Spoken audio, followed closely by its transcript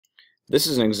This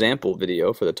is an example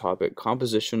video for the topic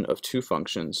composition of two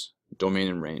functions, domain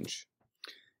and range.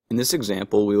 In this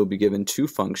example, we will be given two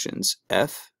functions,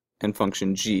 f and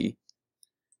function g,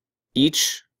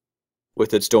 each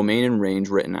with its domain and range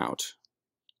written out.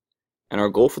 And our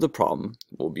goal for the problem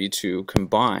will be to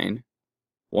combine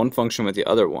one function with the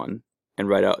other one and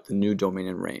write out the new domain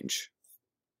and range.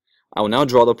 I will now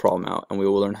draw the problem out and we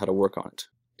will learn how to work on it.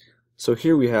 So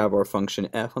here we have our function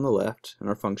f on the left and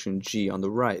our function g on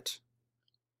the right.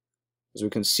 As we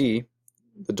can see,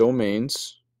 the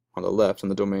domains on the left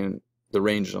and the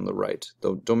range is on the right.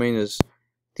 The domain is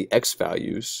the x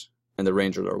values and the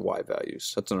range are our y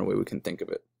values. That's another way we can think of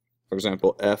it. For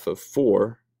example, f of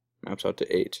 4 maps out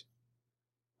to 8.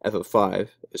 F of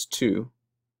 5 is 2.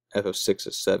 F of 6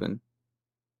 is 7.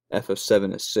 F of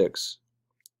 7 is 6.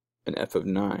 And f of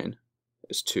 9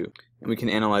 is 2. And we can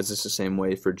analyze this the same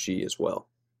way for g as well.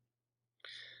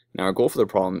 Now our goal for the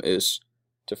problem is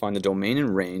to find the domain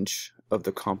and range of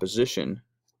the composition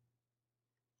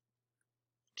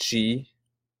g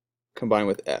combined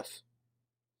with f.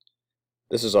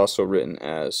 This is also written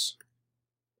as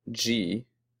g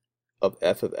of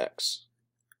f of x.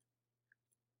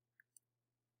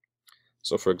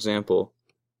 So for example,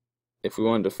 if we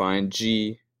wanted to find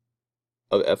g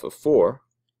of f of 4,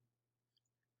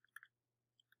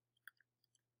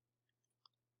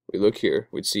 we look here,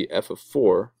 we'd see f of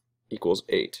 4 equals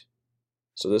 8.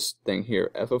 So this thing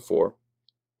here, f of 4,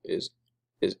 is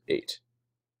 8.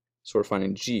 So we're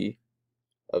finding g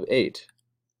of 8.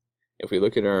 If we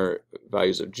look at our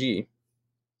values of g,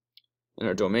 in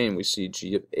our domain we see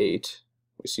g of 8.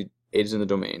 We see 8 is in the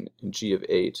domain, and g of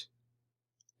 8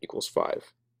 equals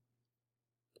 5.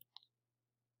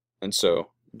 And so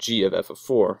g of f of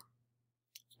 4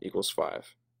 equals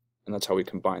 5. And that's how we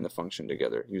combine the function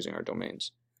together using our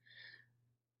domains.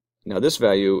 Now this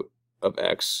value of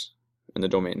x in the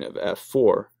domain of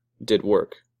f4 did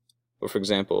work. But for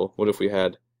example, what if we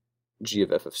had g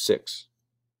of f of 6?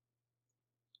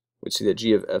 We'd see that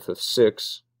g of f of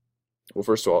 6, well,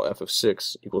 first of all, f of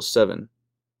 6 equals 7.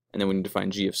 And then we need to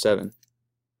find g of 7.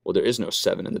 Well, there is no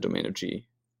 7 in the domain of g,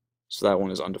 so that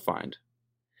one is undefined.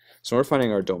 So when we're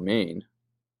finding our domain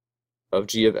of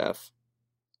g of f,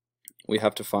 we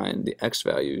have to find the x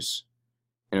values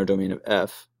in our domain of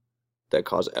f that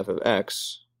cause f of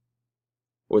x,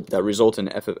 or that result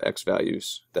in f of x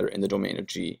values that are in the domain of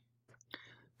g.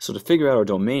 So to figure out our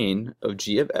domain of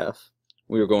g of f,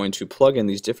 we are going to plug in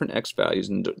these different x values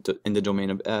in the domain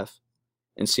of f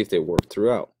and see if they work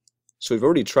throughout. So we've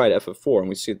already tried f of 4 and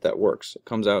we see that works. It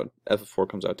comes out, f of 4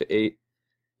 comes out to 8,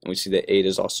 and we see that 8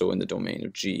 is also in the domain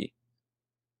of g,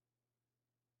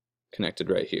 connected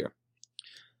right here.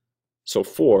 So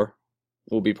 4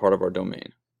 will be part of our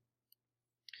domain.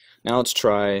 Now let's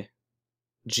try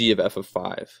g of f of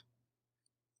 5.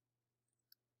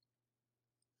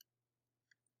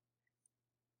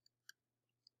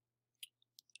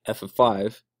 F of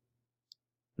 5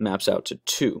 maps out to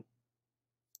 2.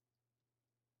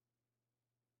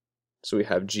 So we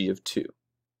have g of 2.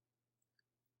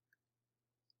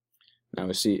 Now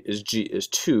we see, is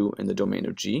 2 in the domain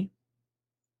of g?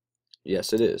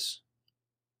 Yes, it is.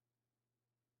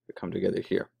 They come together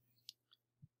here.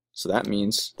 So that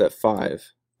means that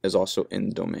 5 is also in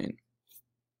the domain.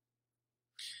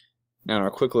 Now in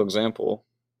our quick little example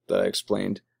that I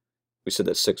explained, we said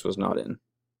that 6 was not in.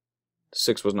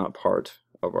 6 was not part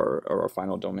of our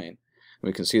final domain. And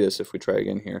we can see this if we try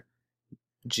again here.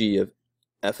 G of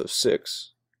f of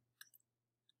 6.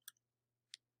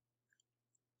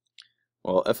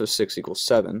 Well, f of 6 equals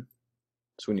 7,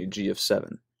 so we need g of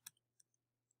 7.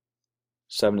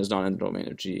 7 is not in the domain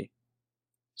of g,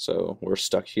 so we're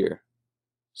stuck here.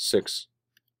 6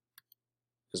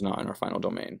 is not in our final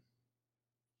domain.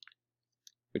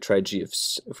 If we try g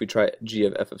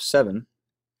of f of 7,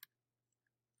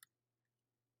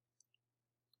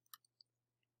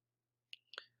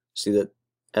 see that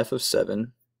f of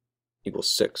 7 equals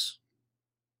 6.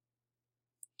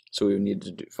 So we would need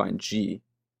to find g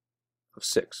of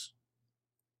 6.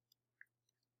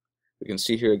 We can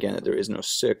see here again that there is no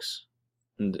 6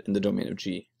 in the domain of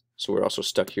g, so we're also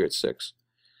stuck here at 6,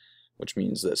 which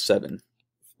means that 7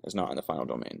 is not in the final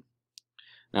domain.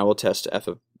 Now we'll test f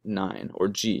of 9, or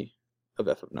g of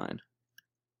f of 9.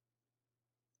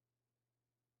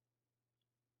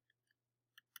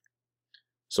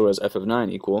 So what does f of 9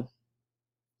 equal?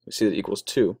 We see that it equals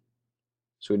 2,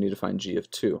 so we need to find g of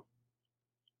 2.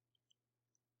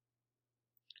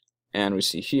 And we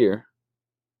see here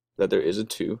that there is a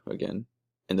 2, again,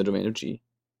 in the domain of g,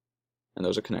 and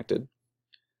those are connected.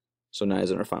 So 9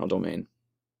 is in our final domain.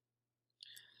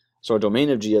 So our domain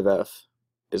of g of f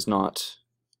is not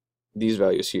these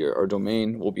values here, our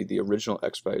domain will be the original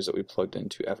x values that we plugged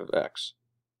into f of x.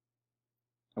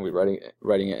 And we're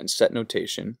writing it in set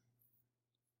notation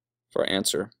for our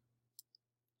answer.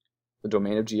 The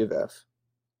domain of g of f,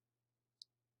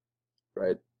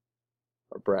 right?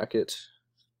 Our bracket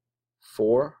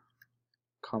 4,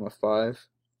 5,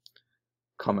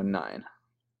 9.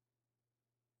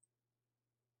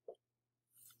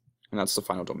 And that's the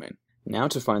final domain. Now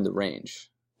to find the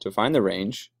range. To find the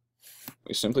range,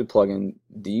 we simply plug in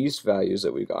these values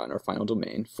that we got in our final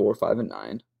domain, 4, 5, and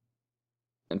 9,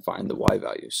 and find the y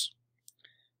values.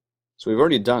 So we've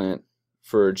already done it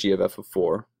for g of f of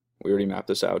 4. We already mapped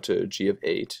this out to g of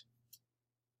 8,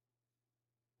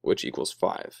 which equals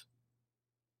 5.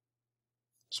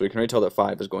 So we can already tell that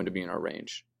 5 is going to be in our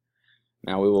range.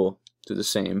 Now we will do the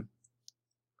same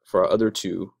for our other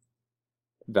two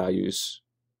values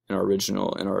in our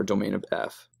original, in our domain of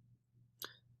f.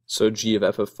 So g of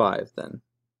f of 5 then.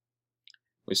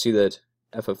 We see that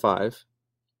f of 5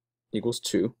 equals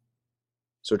 2.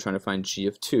 So we're trying to find g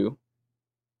of 2,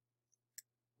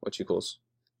 which equals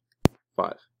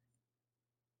 5.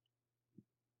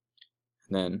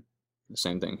 And then the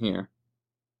same thing here.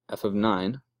 F of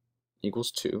 9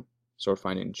 equals 2. So we're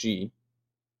finding g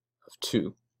of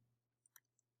 2,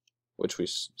 which we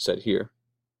said here,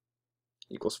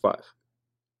 equals 5.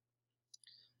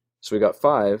 So we got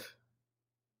 5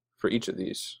 for each of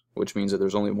these, which means that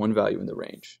there's only one value in the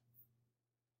range,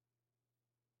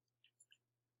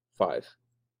 5.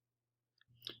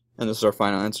 And this is our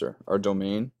final answer. Our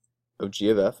domain of g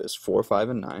of f is 4, 5,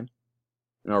 and 9,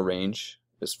 and our range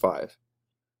is 5.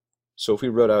 So if we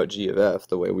wrote out g of f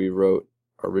the way we wrote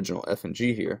our original f and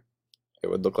g here,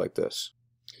 it would look like this.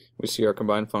 We see our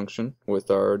combined function with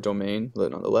our domain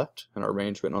written on the left and our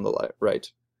range written on the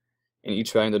right. And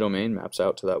each value in the domain maps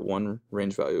out to that one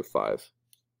range value of 5.